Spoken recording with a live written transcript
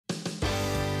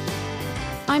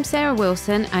I'm Sarah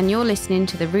Wilson and you're listening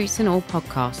to the Roots and All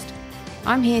podcast.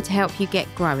 I'm here to help you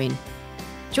get growing.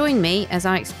 Join me as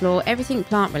I explore everything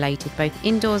plant related both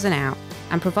indoors and out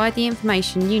and provide the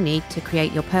information you need to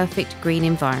create your perfect green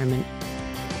environment.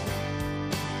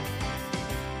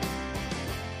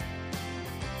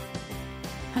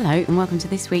 Hello and welcome to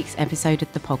this week's episode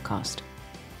of the podcast.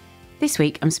 This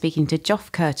week I'm speaking to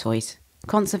Joff Curtoys,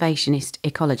 conservationist,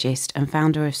 ecologist and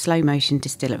founder of Sloemotion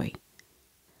Distillery.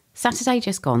 Saturday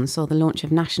just gone saw the launch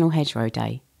of National Hedgerow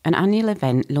Day, an annual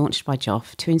event launched by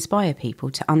Joff to inspire people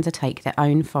to undertake their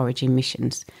own foraging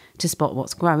missions to spot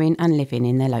what's growing and living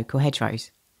in their local hedgerows.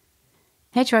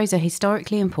 Hedgerows are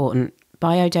historically important,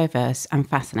 biodiverse and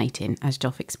fascinating, as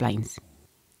Joff explains.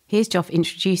 Here's Joff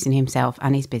introducing himself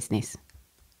and his business.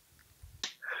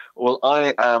 Well,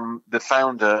 I am the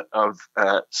founder of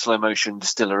Sloemotion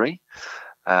Distillery.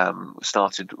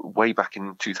 Started way back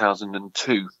in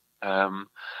 2002.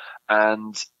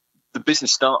 And the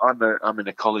business I'm an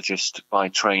ecologist by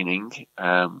training.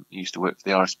 Used to work for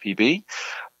the RSPB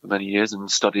for many years and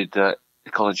studied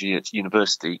ecology at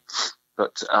university.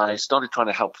 But I started trying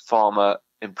to help a farmer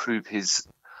improve his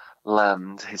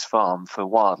land, his farm, for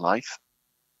wildlife.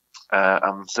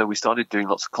 And so we started doing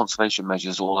lots of conservation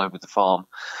measures all over the farm.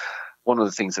 One of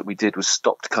the things that we did was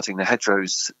stopped cutting the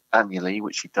hedgerows annually,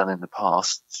 which we've done in the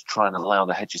past, to try and allow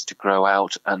the hedges to grow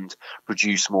out and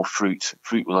produce more fruit.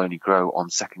 Fruit will only grow on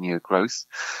second year growth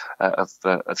of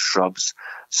shrubs.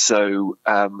 So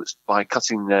by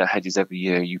cutting the hedges every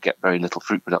year, you get very little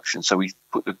fruit production. So we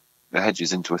put the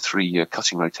hedges into a 3-year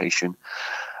cutting rotation.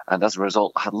 And as a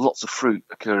result, I had lots of fruit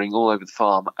occurring all over the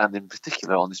farm. And in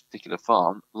particular, on this particular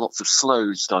farm, lots of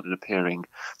sloes started appearing.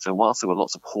 So whilst there were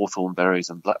lots of hawthorn berries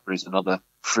and blackberries and other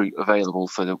fruit available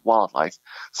for the wildlife,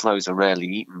 sloes are rarely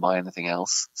eaten by anything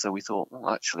else. So we thought,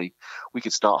 well, actually, we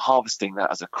could start harvesting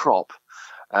that as a crop.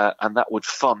 And that would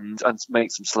fund and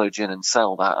make some sloe gin and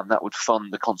sell that. And that would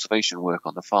fund the conservation work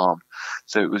on the farm.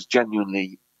 So it was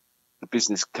genuinely, the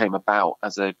business came about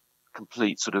as a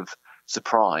complete sort of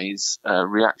surprise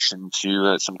reaction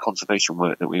to some conservation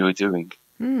work that we were doing.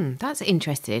 That's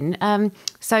interesting.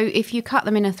 So if you cut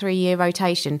them in a 3-year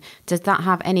rotation, does that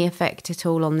have any effect at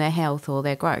all on their health or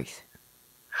their growth?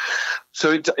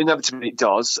 So inevitably it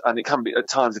does, and it can be at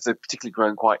times if they're particularly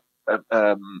growing quite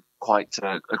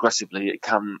aggressively. It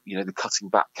can, the cutting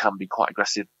back can be quite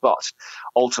aggressive, but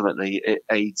ultimately it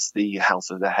aids the health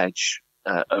of the hedge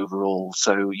overall.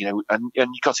 So, and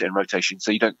you cut it in rotation.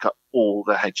 So you don't cut all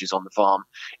the hedges on the farm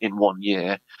in 1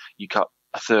 year. You cut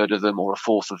a third of them or a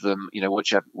fourth of them,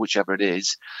 whichever it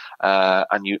is.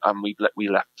 And we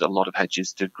left a lot of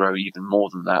hedges to grow even more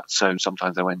than that. So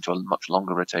sometimes they went to a much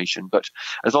longer rotation. But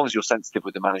as long as you're sensitive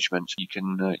with the management, you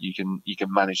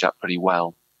can manage that pretty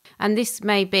well. And it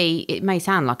may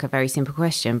sound like a very simple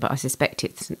question, but I suspect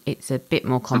it's a bit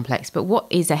more complex. But what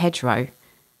is a hedgerow?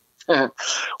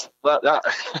 That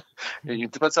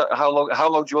it depends on how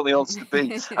long do you want the answer to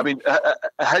be. I mean,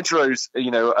 hedgerows.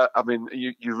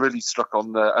 You really struck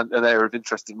on an area of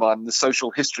interest in mine, the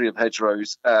social history of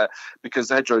hedgerows, because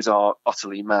the hedgerows are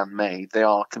utterly man-made. They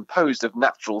are composed of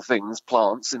natural things,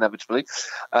 plants, inevitably,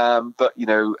 but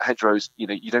hedgerows.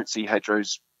 You don't see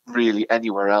hedgerows really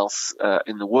anywhere else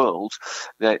in the world.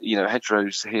 That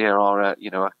hedgerows here are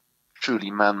a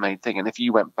truly man-made thing. And if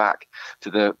you went back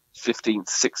to the 15th,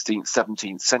 16th,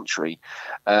 17th century,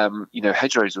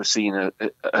 hedgerows were seen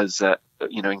as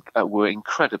were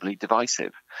incredibly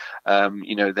divisive.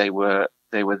 They were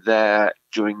there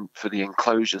for the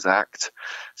Enclosures Act.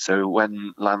 So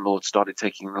when landlords started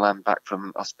taking the land back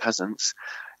from us peasants,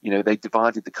 they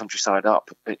divided the countryside up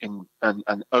and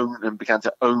began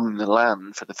to own the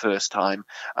land for the first time.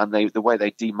 And the way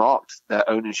they demarked their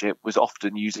ownership was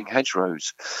often using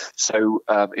hedgerows. So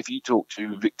if you talk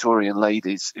to Victorian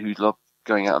ladies who love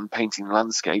going out and painting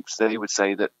landscapes, they would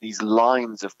say that these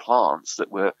lines of plants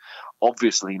that were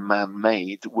obviously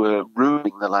man-made were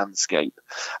ruining the landscape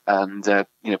and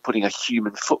putting a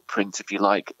human footprint, if you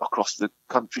like, across the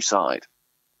countryside.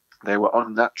 They were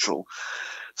unnatural.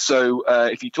 So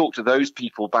if you talk to those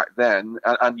people back then,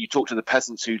 and you talk to the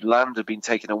peasants whose land had been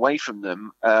taken away from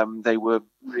them, they were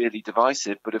really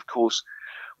divisive. But of course,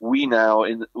 we now,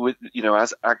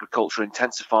 as agriculture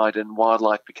intensified and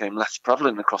wildlife became less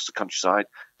prevalent across the countryside,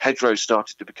 hedgerows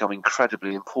started to become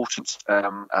incredibly important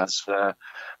as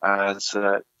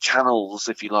channels,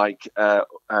 if you like,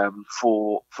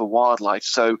 for wildlife.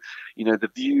 So,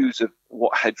 the views of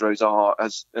what hedgerows are,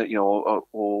 as or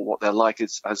what they're like,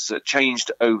 has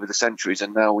changed over the centuries,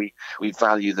 and now we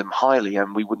value them highly,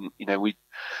 and we wouldn't,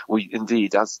 we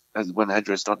indeed, as when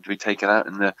hedgerows started to be taken out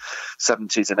in the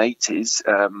 70s and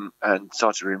 80s and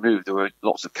started to remove, there were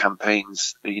lots of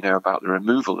campaigns, about the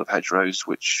removal of hedgerows,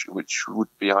 which would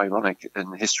be ironic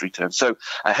in history terms. So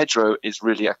a hedgerow is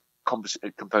really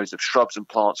composed of shrubs and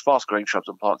plants, fast-growing shrubs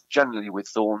and plants, generally with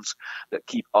thorns that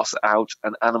keep us out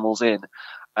and animals in.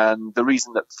 And the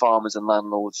reason that farmers and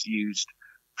landlords used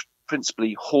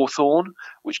principally hawthorn,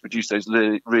 which produced those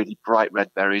really bright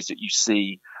red berries that you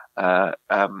see at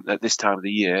this time of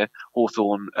the year,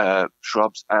 hawthorn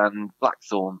shrubs, and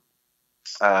blackthorn,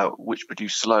 which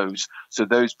produce sloes. So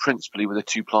those principally were the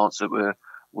two plants that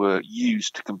were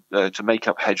used to make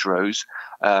up hedgerows,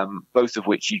 both of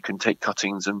which you can take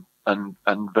cuttings and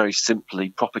very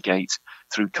simply propagate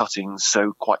through cuttings,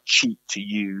 so quite cheap to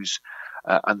use,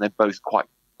 and they're both quite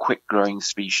quick growing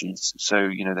species. So,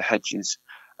 the hedges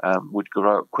would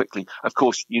grow up quickly. Of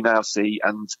course, you now see,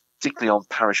 and particularly on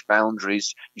parish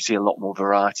boundaries, you see a lot more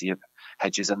variety of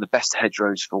hedges, and the best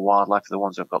hedgerows for wildlife are the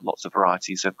ones that have got lots of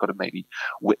varieties. So I've got maybe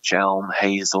wych elm,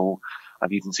 hazel.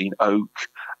 I've even seen oak,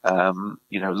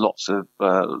 lots of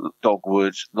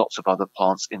dogwood, lots of other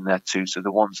plants in there too. So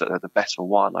the ones that are the best for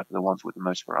wildlife are the ones with the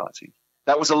most variety.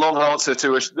 That was a long answer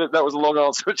to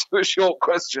a short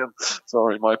question.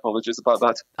 Sorry, my apologies about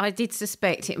that. I did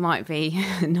suspect it might be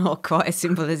not quite as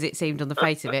simple as it seemed on the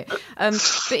face of it.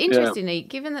 But interestingly,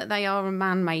 given that they are a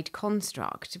man-made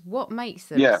construct, what makes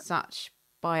them such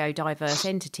biodiverse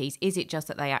entities? Is it just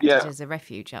that they acted as a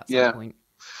refuge at some point?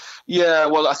 Yeah,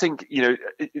 well, I think,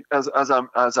 as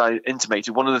I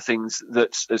intimated, one of the things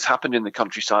that has happened in the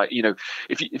countryside,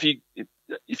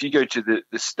 if you go to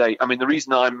the state, I mean, the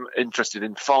reason I'm interested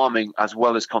in farming as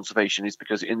well as conservation is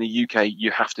because in the UK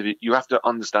you have to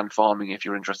understand farming if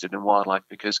you're interested in wildlife,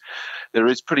 because there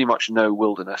is pretty much no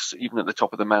wilderness. Even at the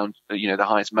top of the mount, the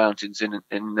highest mountains in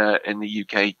the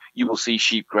UK, you will see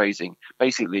sheep grazing.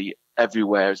 Basically,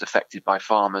 everywhere is affected by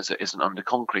farmers that isn't under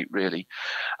concrete, really.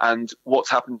 And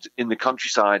what's happened in the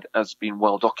countryside has been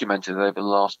well documented over the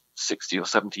last 60 or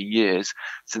 70 years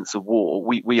since the war.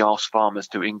 We asked farmers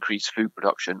to increase food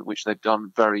production, which they've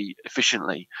done very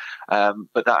efficiently.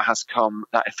 But that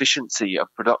efficiency of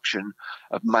production,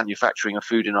 of manufacturing of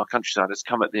food in our countryside has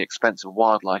come at the expense of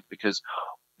wildlife, because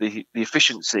the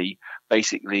efficiency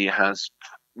basically has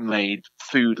made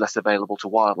food less available to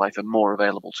wildlife and more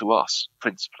available to us,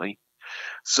 principally.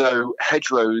 So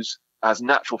hedgerows, as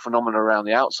natural phenomena around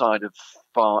the outside of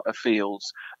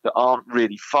fields that aren't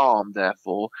really farmed,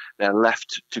 therefore they're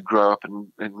left to grow up and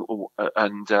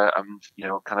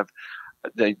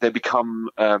they become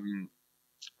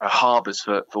harbours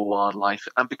for wildlife.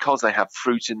 And because they have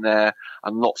fruit in there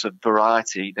and lots of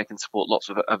variety, they can support lots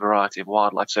of a variety of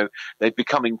wildlife. So they've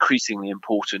become increasingly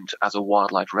important as a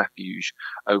wildlife refuge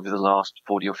over the last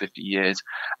 40 or 50 years.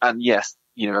 And yes,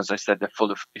 as I said, they're full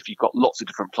of, if you've got lots of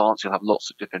different plants, you'll have lots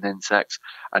of different insects,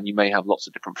 and you may have lots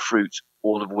of different fruit,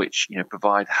 all of which,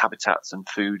 provide habitats and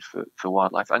food for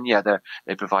wildlife. And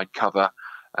they provide cover.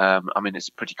 It's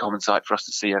a pretty common sight for us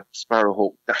to see a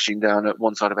sparrowhawk dashing down at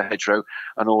one side of a hedgerow,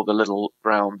 and all the little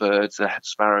brown birds, the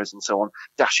sparrows and so on,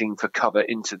 dashing for cover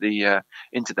into the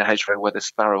hedgerow where the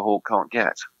sparrowhawk can't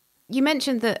get. You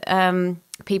mentioned that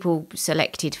people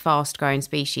selected fast-growing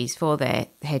species for their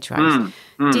hedgerows.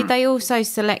 Did they also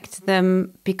select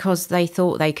them because they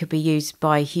thought they could be used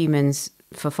by humans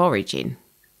for foraging?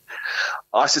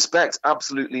 I suspect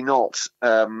absolutely not.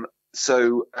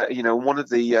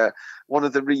 One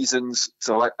of the reasons.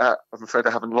 So I'm afraid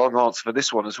I have a long answer for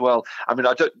this one as well. I mean,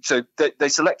 So they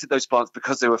selected those plants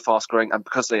because they were fast growing and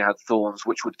because they had thorns,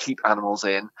 which would keep animals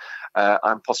in.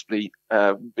 I'm possibly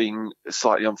being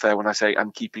slightly unfair when I say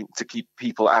to keep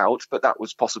people out, but that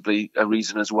was possibly a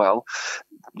reason as well.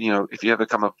 If you ever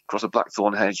come across a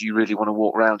blackthorn hedge, you really want to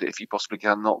walk around it if you possibly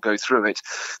can, not go through it.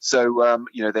 So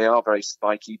they are very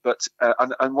spiky, but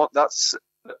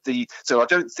so I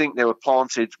don't think they were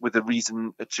planted with a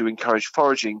reason to encourage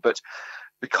foraging, but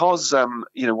because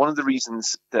one of the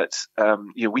reasons that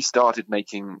we started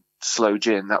making sloe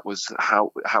gin, that was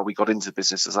how we got into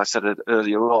business. As I said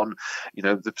earlier on,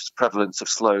 the prevalence of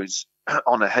sloes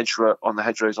on the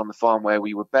hedgerows on the farm where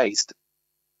we were based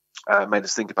made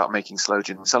us think about making sloe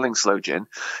gin and selling sloe gin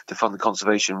to fund the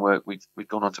conservation work. We've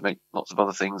gone on to make lots of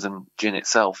other things and gin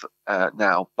itself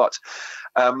now. But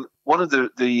one of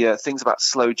the things about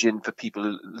sloe gin for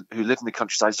people who live in the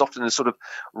countryside is often a sort of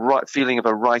feeling of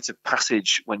a rite of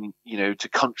passage when to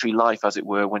country life, as it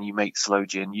were. When you make sloe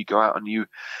gin, you go out and you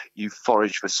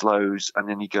forage for sloes, and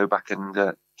then you go back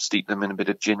and steep them in a bit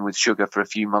of gin with sugar for a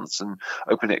few months and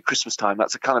open it at Christmas time.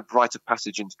 That's a kind of rite of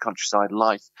passage into countryside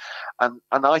life. And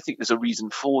I think there's a reason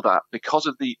for that because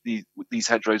of these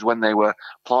hedgerows when they were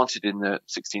planted in the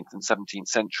 16th and 17th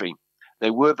century.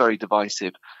 They were very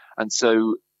divisive. And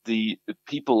so the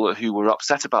people who were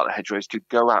upset about the hedgerows could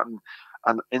go out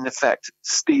and in effect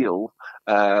steal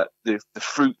the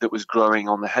fruit that was growing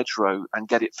on the hedgerow and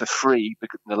get it for free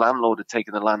because the landlord had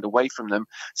taken the land away from them.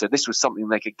 So this was something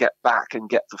they could get back and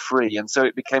get for free. And so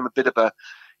it became a bit of a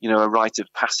rite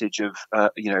of passage of,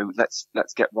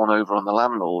 let's get one over on the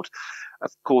landlord.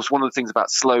 Of course, one of the things about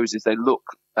sloes is they look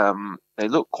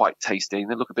quite tasty.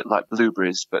 They look a bit like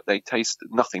blueberries, but they taste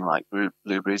nothing like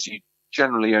blueberries. You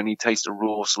generally only taste a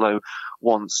raw sloe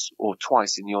once or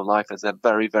twice in your life as they're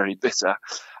very, very bitter.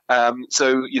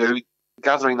 So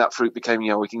gathering that fruit became,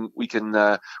 we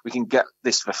can get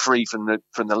this for free from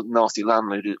the nasty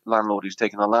landlord who's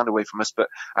taken our land away from us. But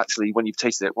actually, when you've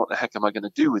tasted it, what the heck am I going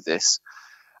to do with this?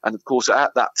 And of course,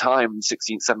 at that time,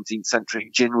 16th, 17th century,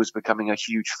 gin was becoming a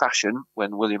huge fashion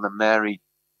when William and Mary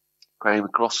came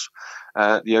across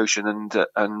the ocean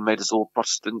and made us all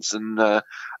Protestants, and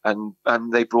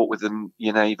they brought with them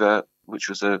Jenever, which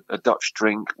was a Dutch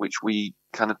drink, which we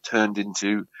kind of turned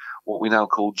into what we now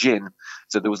call gin.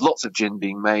 So there was lots of gin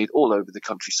being made all over the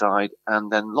countryside,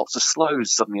 and then lots of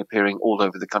sloes suddenly appearing all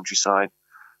over the countryside.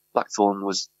 Blackthorn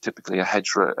was typically a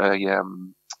hedgerow,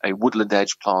 a woodland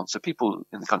edge plant, so people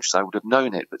in the countryside would have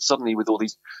known it. But suddenly, with all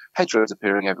these hedgerows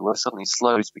appearing everywhere, suddenly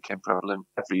sloes became prevalent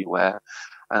everywhere,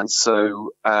 and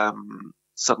so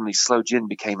suddenly sloe gin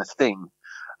became a thing,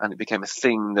 and it became a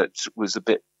thing that was a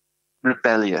bit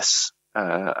rebellious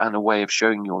and a way of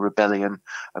showing your rebellion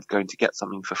of going to get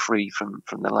something for free from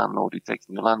the landlord who'd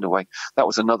taken your land away. That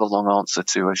was another long answer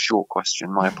to a short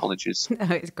question. My apologies.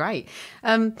 No, it's great.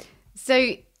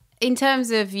 So, in terms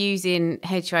of using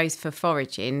hedgerows for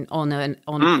foraging on a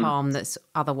farm that's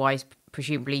otherwise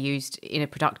presumably used in a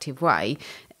productive way,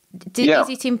 is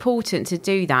it important to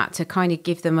do that, to kind of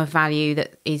give them a value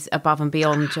that is above and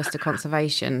beyond just a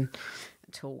conservation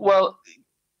tool? Well,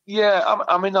 yeah,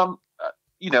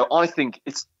 I think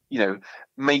it's,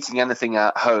 making anything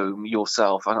at home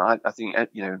yourself. And I think,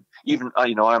 even,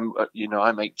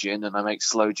 I make gin and I make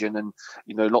sloe gin and,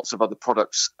 lots of other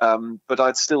products. But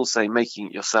I'd still say making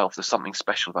it yourself, there's something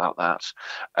special about that.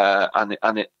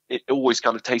 And it always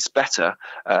kind of tastes better,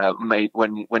 made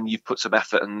when you've put some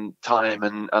effort and time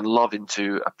and love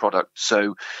into a product.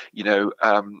 So,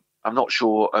 I'm not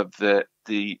sure of the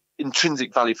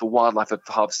intrinsic value for wildlife of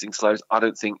harvesting sloes. I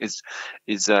don't think is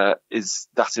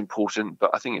that important,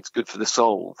 but I think it's good for the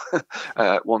soul,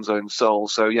 one's own soul.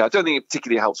 So yeah, I don't think it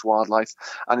particularly helps wildlife.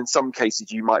 And in some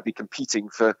cases, you might be competing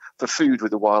for food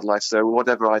with the wildlife. So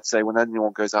whatever I'd say when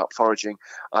anyone goes out foraging,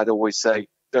 I'd always say,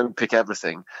 don't pick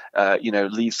everything,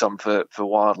 leave some for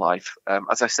wildlife.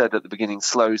 As I said at the beginning,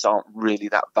 sloes aren't really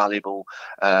that valuable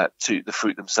to the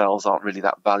fruit themselves, aren't really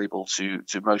that valuable to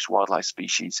most wildlife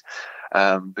species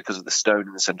because of the stone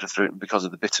in the centre of the fruit and because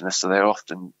of the bitterness. So they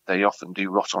often do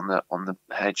rot on the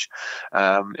hedge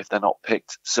if they're not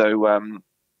picked. So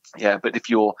but if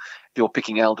you're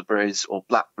picking elderberries or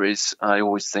blackberries, I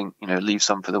always think leave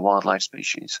some for the wildlife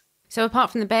species. So apart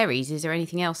from the berries, is there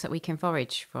anything else that we can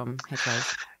forage from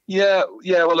hedgerows? Yeah.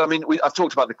 Well, I mean, I've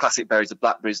talked about the classic berries of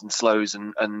blackberries and sloes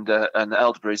and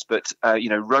elderberries, but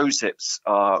rose hips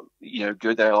are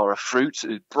good. They are a fruit,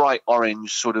 a bright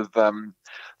orange, sort of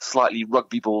slightly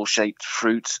rugby ball shaped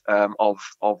fruit of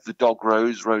the dog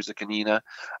rose, Rosa canina.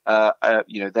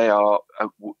 They are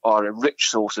a rich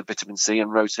source of vitamin C,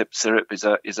 and rose hip syrup is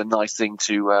a nice thing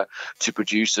to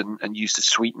produce and use to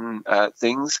sweeten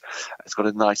things. It's got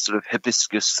a nice sort of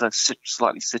hibiscus,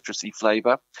 slightly citrusy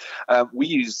flavour. We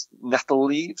use nettle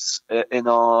leaves in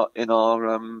our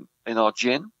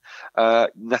gin.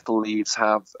 Nettle leaves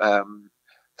have kind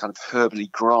of herbally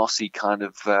grassy kind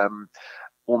of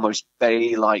almost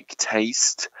bay-like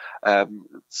taste,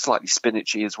 slightly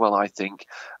spinachy as well, I think,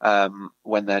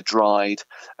 when they're dried.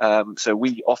 So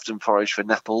we often forage for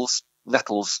nettles.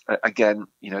 Nettles, again,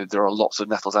 there are lots of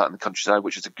nettles out in the countryside,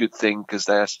 which is a good thing because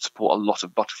they support a lot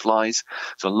of butterflies.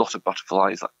 So a lot of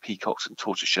butterflies, like peacocks and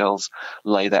tortoiseshells,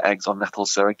 lay their eggs on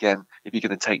nettles. So again, if you're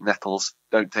going to take nettles,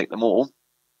 don't take them all.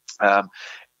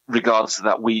 Regardless of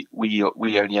that, we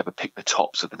only ever pick the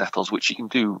tops of the nettles, which you can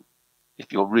do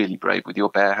if you're really brave with your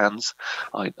bare hands.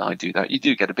 I do that. You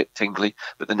do get a bit tingly,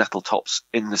 but the nettle tops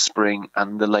in the spring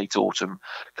and the late autumn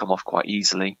come off quite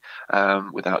easily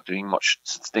without doing much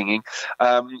stinging.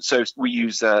 So we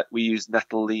use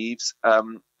nettle leaves.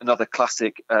 Another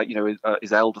classic,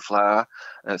 is elderflower.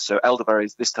 So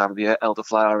elderberries this time of the year,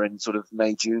 elderflower in sort of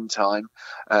May, June time.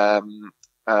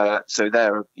 So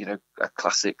they're, a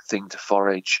classic thing to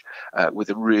forage with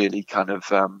a really kind of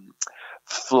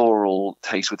floral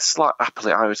taste with slight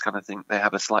appley. I always kind of think they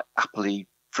have a slight appley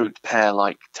fruit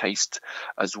pear-like taste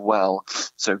as well.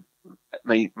 So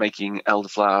making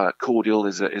elderflower cordial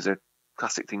is a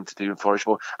classic thing to do in forage.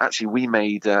 Well, actually, we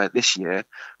made this year,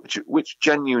 which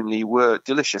genuinely were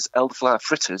delicious, elderflower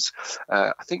fritters.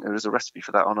 I think there is a recipe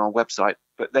for that on our website,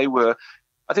 but they were.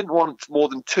 I didn't want more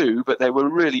than two, but they were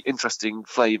really interesting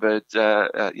flavoured,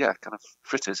 kind of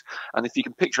fritters. And if you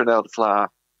can picture an elderflower,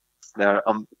 they're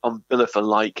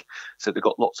umbilical-like, so they've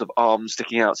got lots of arms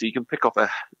sticking out. So you can pick off an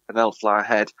elderflower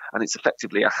head, and it's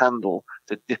effectively a handle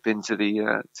to dip into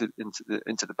the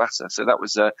into the batter. So that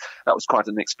was quite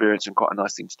an experience and quite a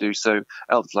nice thing to do. So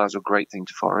elderflowers are a great thing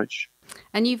to forage.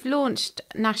 And you've launched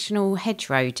National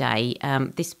Hedgerow Day.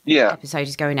 This episode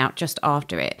is going out just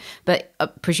after it, but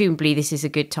presumably this is a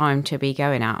good time to be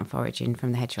going out and foraging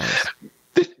from the hedgerows.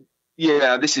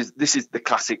 Yeah, this is the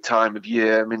classic time of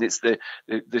year. I mean, it's the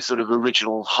sort of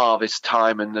original harvest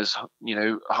time, and there's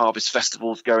harvest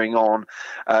festivals going on.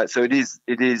 So it is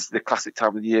the classic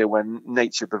time of the year when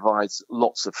nature provides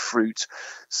lots of fruit.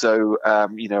 So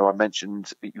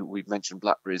we've mentioned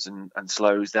blackberries and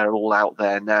sloes. They're all out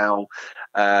there now,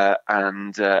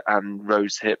 and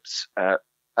rose hips.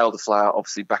 Elderflower,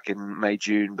 obviously back in May,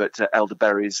 June, but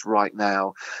elderberries right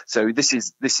now. So this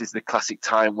is the classic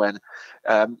time when,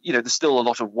 there's still a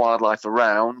lot of wildlife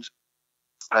around,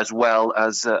 as well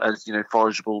as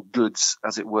forageable goods,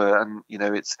 as it were. And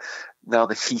it's now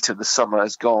the heat of the summer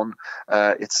has gone.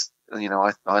 It's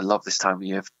I love this time of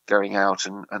year, going out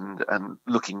and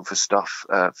looking for stuff,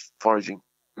 foraging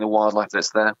the wildlife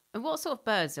that's there. And what sort of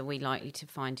birds are we likely to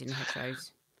find in the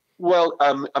hedgerows? Well,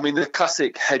 the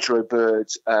classic hedgerow bird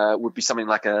would be something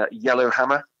like a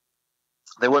yellowhammer.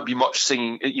 There won't be much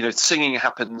singing. Singing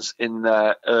happens in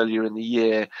earlier in the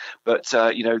year, but so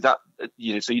you're not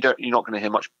going to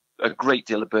hear a great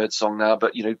deal of bird song now.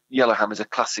 But yellowhammer is a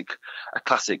classic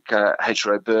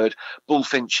hedgerow bird.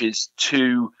 Bullfinches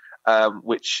too,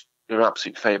 which are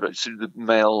absolute favourites. So the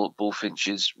male bullfinch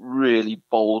is really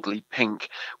boldly pink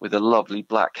with a lovely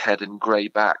black head and grey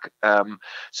back.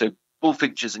 So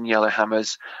bullfinches and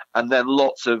yellowhammers, and then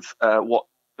lots of what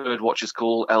bird watchers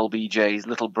call LBJs,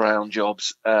 little brown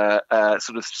jobs,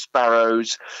 sort of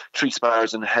sparrows, tree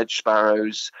sparrows and hedge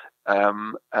sparrows,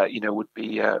 would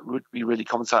be really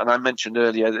common sight. And I mentioned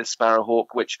earlier the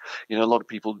sparrowhawk, which a lot of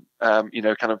people kind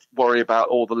of worry about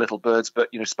all the little birds, but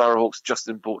sparrowhawk's just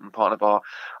an important part of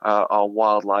our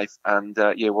wildlife, and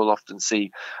we'll often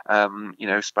see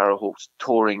sparrowhawks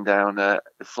touring down,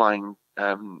 flying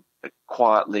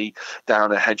quietly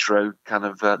down a hedgerow, kind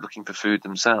of looking for food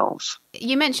themselves.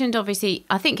 You mentioned, obviously,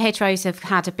 I think hedgerows have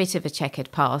had a bit of a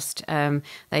checkered past. They've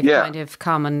kind of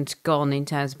come and gone in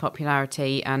terms of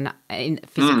popularity and in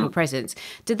physical presence.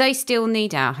 Do they still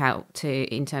need our help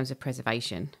in terms of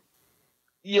preservation?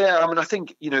 Yeah, I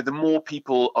think, the more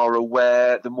people are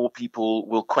aware, the more people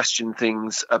will question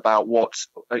things about what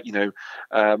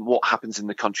happens in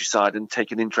the countryside and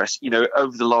take an interest.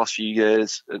 Over the last few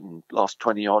years, last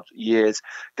 20 odd years,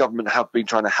 government have been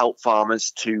trying to help farmers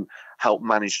to help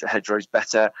manage the hedgerows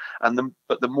better.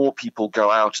 But the more people go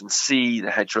out and see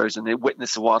the hedgerows and they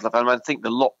witness the wildlife, and I think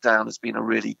the lockdown has been a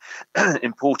really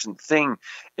important thing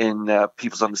in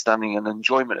people's understanding and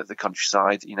enjoyment of the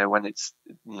countryside. When it's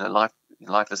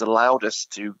life has allowed us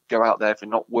to go out there. If you're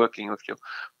not working or if you're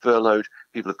furloughed,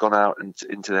 people have gone out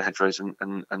into the hedgerows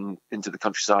and into the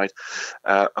countryside,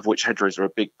 of which hedgerows are a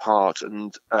big part.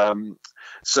 And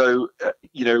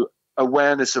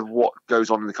awareness of what goes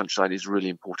on in the countryside is really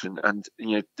important, and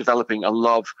developing a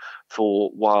love for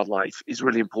wildlife is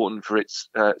really important for its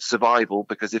survival,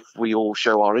 because if we all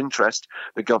show our interest,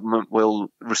 the government will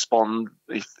respond.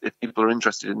 If people are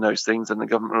interested in those things, then the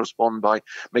government will respond by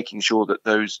making sure that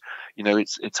those,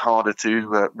 it's harder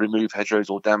to remove hedgerows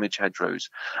or damage hedgerows.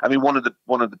 One of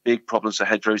the big problems for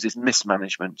hedgerows is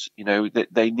mismanagement.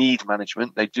 They need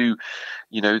management. They do,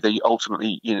 they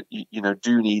ultimately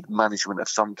do need management of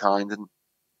some kind. And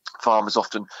farmers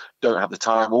often don't have the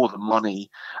time or the money,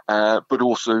 but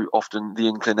also often the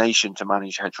inclination to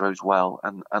manage hedgerows well,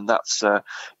 and that's so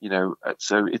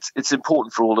it's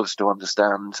important for all of us to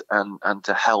understand and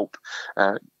to help,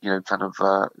 kind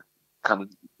of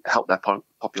help their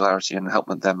popularity and help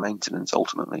their maintenance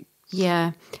ultimately.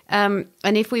 Yeah, and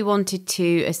if we wanted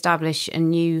to establish a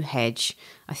new hedge,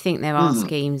 I think there are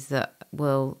schemes that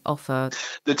will offer.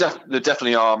 There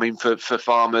definitely are. For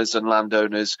farmers and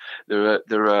landowners, there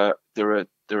are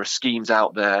schemes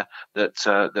out there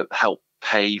that help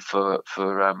pay for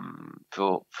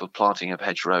planting of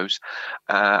hedgerows,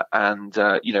 and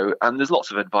there's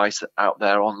lots of advice out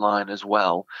there online as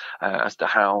well as to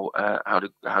how to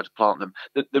plant them.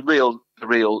 The real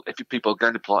if people are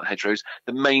going to plant hedgerows,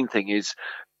 the main thing is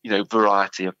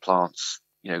variety of plants.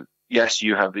 Yes,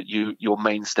 your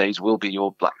mainstays will be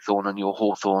your blackthorn and your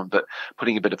hawthorn, but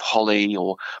putting a bit of holly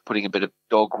or putting a bit of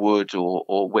dogwood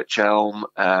or wych elm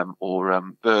or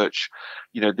birch,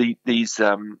 these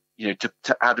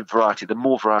to add a variety. The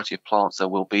more variety of plants there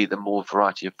will be, the more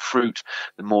variety of fruit,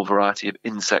 the more variety of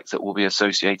insects that will be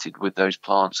associated with those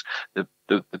plants, the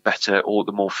better, or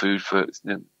the more food for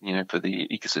the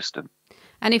ecosystem.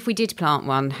 And if we did plant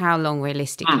one, how long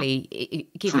realistically,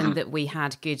 given that we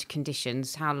had good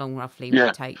conditions, how long roughly would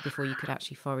it take before you could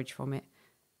actually forage from it?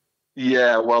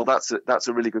 Yeah, well, that's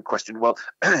a really good question. Well,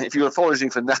 if you're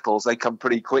foraging for nettles, they come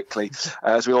pretty quickly,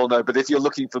 as we all know. But if you're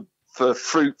looking for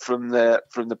fruit from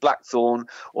the blackthorn,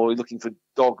 or you're looking for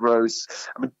dog rose,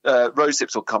 rose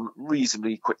hips will come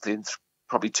reasonably quickly in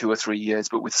probably 2 or 3 years.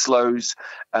 But with sloes,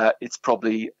 it's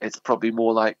probably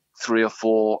more like 3 or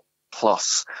 4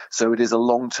 plus. So it is a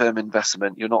long-term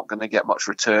investment. You're not going to get much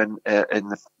return in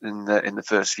the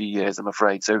first few years, I'm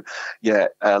afraid. So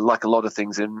like a lot of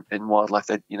things in wildlife,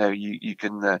 that you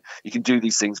can do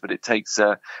these things, but it takes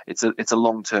it's a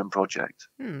long-term project.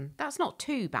 That's not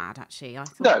too bad, actually. I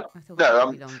thought it would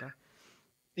be longer.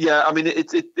 Yeah,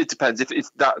 it depends. If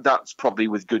that's probably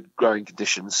with good growing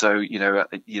conditions. So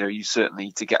you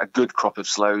certainly, to get a good crop of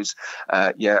sloes,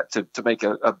 to make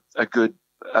a good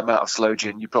amount of sloe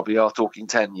gin, you probably are talking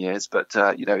 10 years, but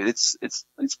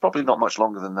it's probably not much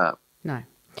longer than that. No.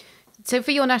 So for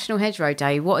your National Hedgerow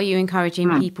Day, what are you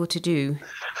encouraging people to do?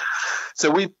 So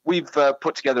we've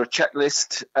put together a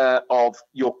checklist of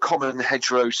your common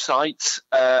hedgerow sites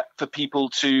for people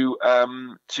to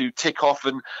tick off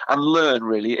and learn.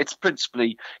 Really, it's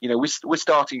principally, we're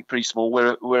starting pretty small.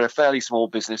 We're a fairly small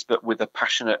business, but with a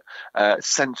passionate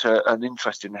centre and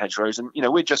interest in hedgerows, and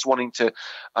we're just wanting to,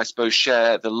 I suppose,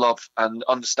 share the love and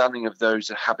understanding of those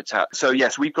habitats. So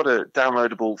yes, we've got a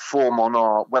downloadable form on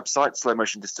our website,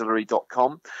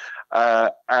 sloemotiondistillery.com,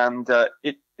 and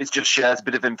it just shares a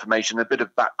bit of information, a bit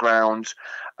of background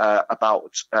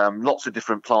about lots of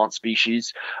different plant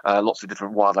species, lots of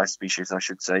different wildlife species, I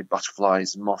should say,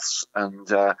 butterflies, moths, and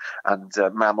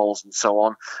mammals, and so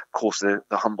on. Of course, the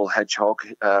humble hedgehog.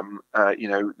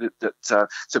 So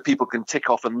people can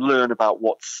tick off and learn about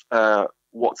what's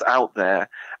out there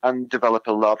and develop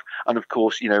a love. And of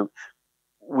course,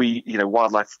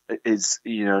 wildlife is,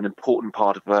 an important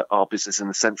part of our business, and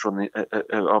the centre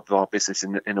of our business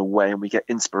in a way, and we get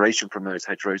inspiration from those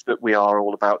hedgerows. But we are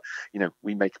all about,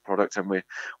 we make a product, and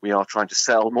we are trying to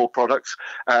sell more products.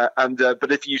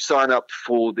 But if you sign up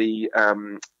for the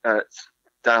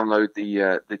download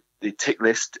the tick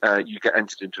list, you get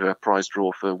entered into a prize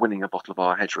draw for winning a bottle of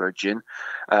our hedgerow gin.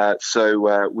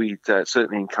 So we'd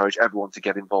certainly encourage everyone to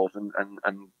get involved and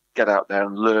get out there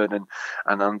and learn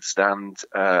and understand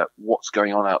what's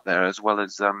going on out there, as well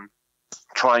as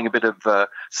trying a bit of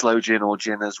sloe gin or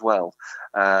gin as well.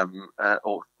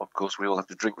 Or of course, we all have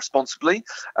to drink responsibly.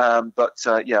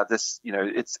 This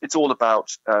it's all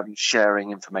about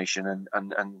sharing information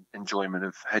and enjoyment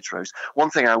of hedgerows. One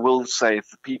thing I will say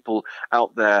for people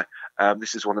out there,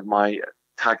 this is one of my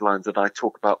taglines that I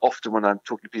talk about often when I'm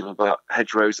talking to people about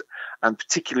hedgerows, and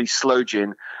particularly sloe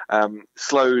gin.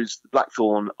 Sloes,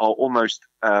 blackthorn, are almost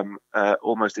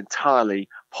entirely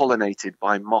pollinated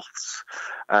by moths,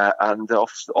 and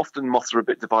often moths are a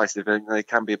bit divisive, and they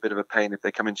can be a bit of a pain if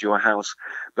they come into your house,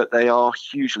 but they are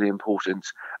hugely important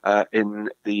in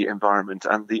the environment,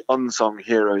 and the unsung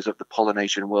heroes of the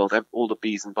pollination world. All the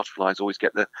bees and butterflies always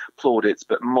get the plaudits,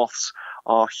 but moths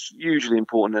are hugely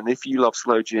important, and if you love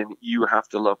sloe gin, you have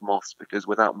to love moths, because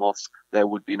without moths there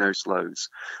would be no sloes.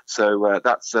 So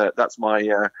that's my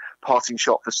parting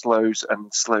shot for sloes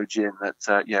and sloe gin.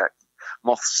 That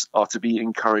moths are to be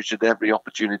encouraged at every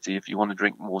opportunity if you want to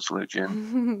drink more sloe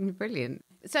gin. Brilliant.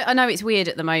 So I know it's weird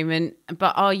at the moment,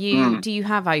 but do you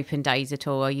have open days at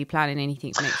all? Are you planning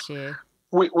anything for next year?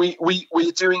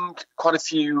 We're doing quite a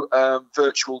few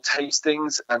virtual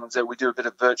tastings, and we do a bit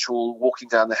of virtual walking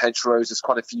down the hedgerows. There's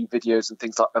quite a few videos and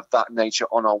things of that nature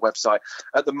on our website.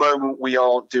 At the moment, we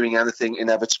aren't doing anything,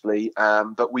 inevitably,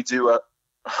 but we do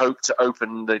hope to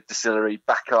open the distillery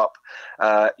back up,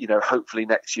 hopefully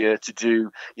next year, to do,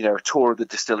 a tour of the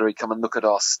distillery, come and look at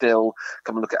our still,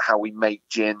 come and look at how we make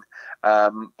gin,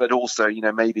 but also,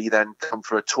 maybe then come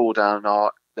for a tour down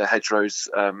the hedgerows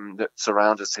that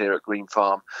surround us here at Green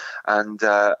Farm, and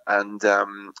kind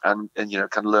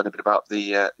of learn a bit about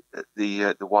the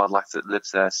wildlife that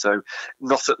lives there. So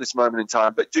not at this moment in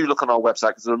time, but do look on our website,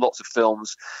 because there are lots of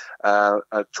films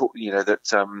that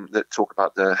talk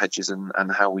about the hedges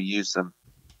and how we use them.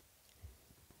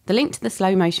 The link to the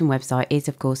Sloemotion website is,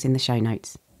 of course, in the show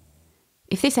notes.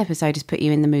 If this episode has put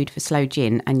you in the mood for sloe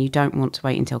gin and you don't want to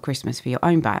wait until Christmas for your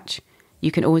own batch, you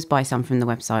can always buy some from the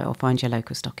website or find your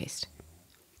local stockist.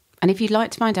 And if you'd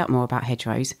like to find out more about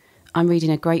hedgerows, I'm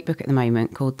reading a great book at the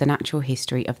moment called The Natural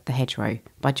History of the Hedgerow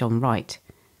by John Wright.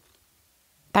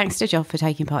 Thanks to Joff for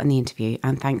taking part in the interview,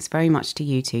 and thanks very much to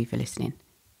you two for listening.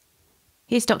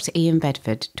 Here's Dr. Ian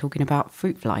Bedford talking about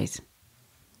fruit flies.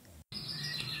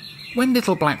 When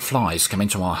little black flies come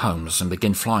into our homes and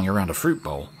begin flying around a fruit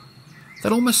bowl,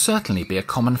 there'll almost certainly be a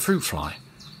common fruit fly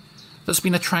that's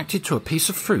been attracted to a piece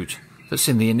of fruit that's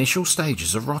in the initial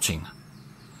stages of rotting.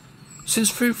 Since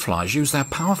fruit flies use their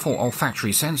powerful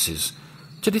olfactory senses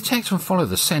to detect and follow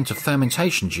the scent of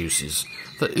fermentation juices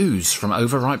that ooze from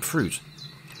overripe fruit,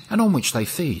 and on which they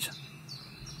feed.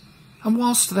 And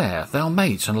whilst there, they'll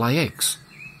mate and lay eggs,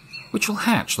 which will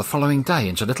hatch the following day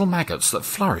into little maggots that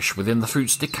flourish within the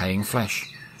fruit's decaying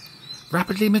flesh,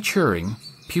 rapidly maturing,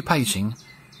 pupating,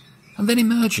 and then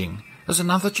emerging as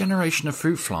another generation of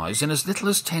fruit flies in as little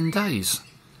as 10 days.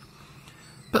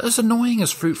 But as annoying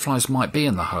as fruit flies might be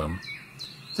in the home,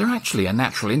 they're actually a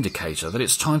natural indicator that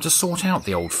it's time to sort out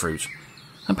the old fruit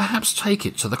and perhaps take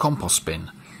it to the compost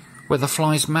bin, where the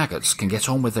flies' maggots can get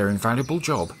on with their invaluable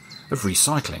job of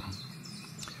recycling.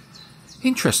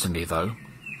 Interestingly though,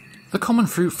 the common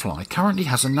fruit fly currently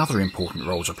has another important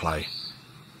role to play,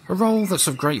 a role that's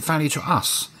of great value to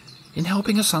us in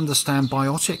helping us understand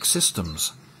biotic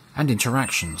systems and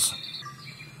interactions.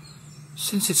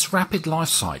 Since its rapid life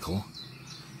cycle,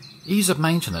 ease of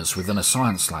maintenance within a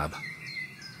science lab,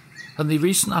 and the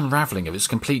recent unravelling of its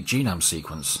complete genome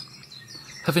sequence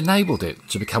have enabled it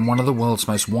to become one of the world's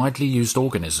most widely used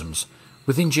organisms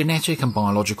within genetic and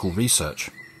biological research.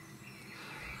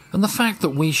 And the fact that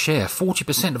we share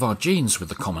 40% of our genes with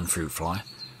the common fruit fly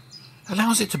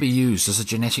allows it to be used as a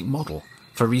genetic model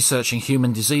for researching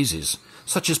human diseases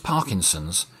such as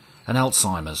Parkinson's and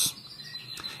Alzheimer's,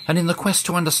 and in the quest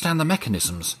to understand the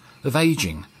mechanisms of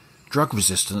ageing, drug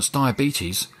resistance,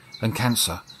 diabetes and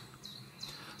cancer.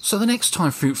 So the next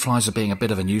time fruit flies are being a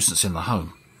bit of a nuisance in the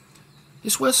home,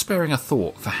 it's worth sparing a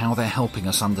thought for how they're helping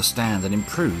us understand and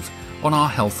improve on our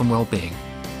health and well-being,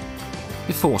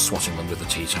 before swatting them with a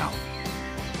tea towel.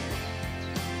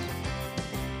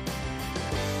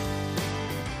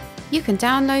 You can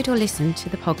download or listen to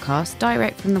the podcast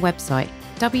direct from the website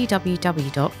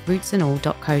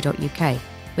www.rootsandall.co.uk,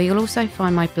 where you'll also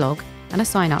find my blog and a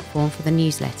sign-up form for the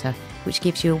newsletter, which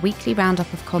gives you a weekly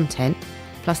roundup of content,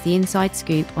 plus the inside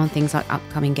scoop on things like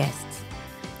upcoming guests.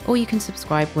 Or you can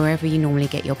subscribe wherever you normally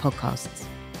get your podcasts.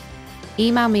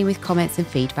 Email me with comments and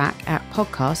feedback at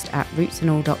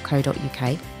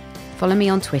podcast@rootsandall.co.uk. Follow me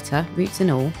on Twitter, Roots and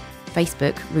All,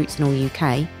 Facebook, Roots and All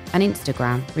UK, and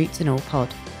Instagram, Roots and All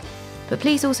Pod. But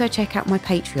please also check out my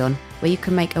Patreon, where you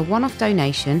can make a one-off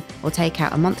donation or take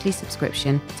out a monthly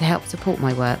subscription to help support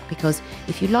my work, because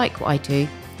if you like what I do,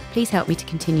 please help me to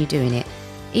continue doing it.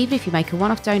 Even if you make a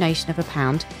one-off donation of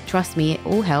 £1, trust me, it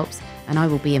all helps, and I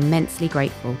will be immensely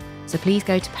grateful. So please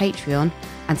go to Patreon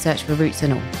and search for Roots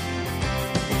and All.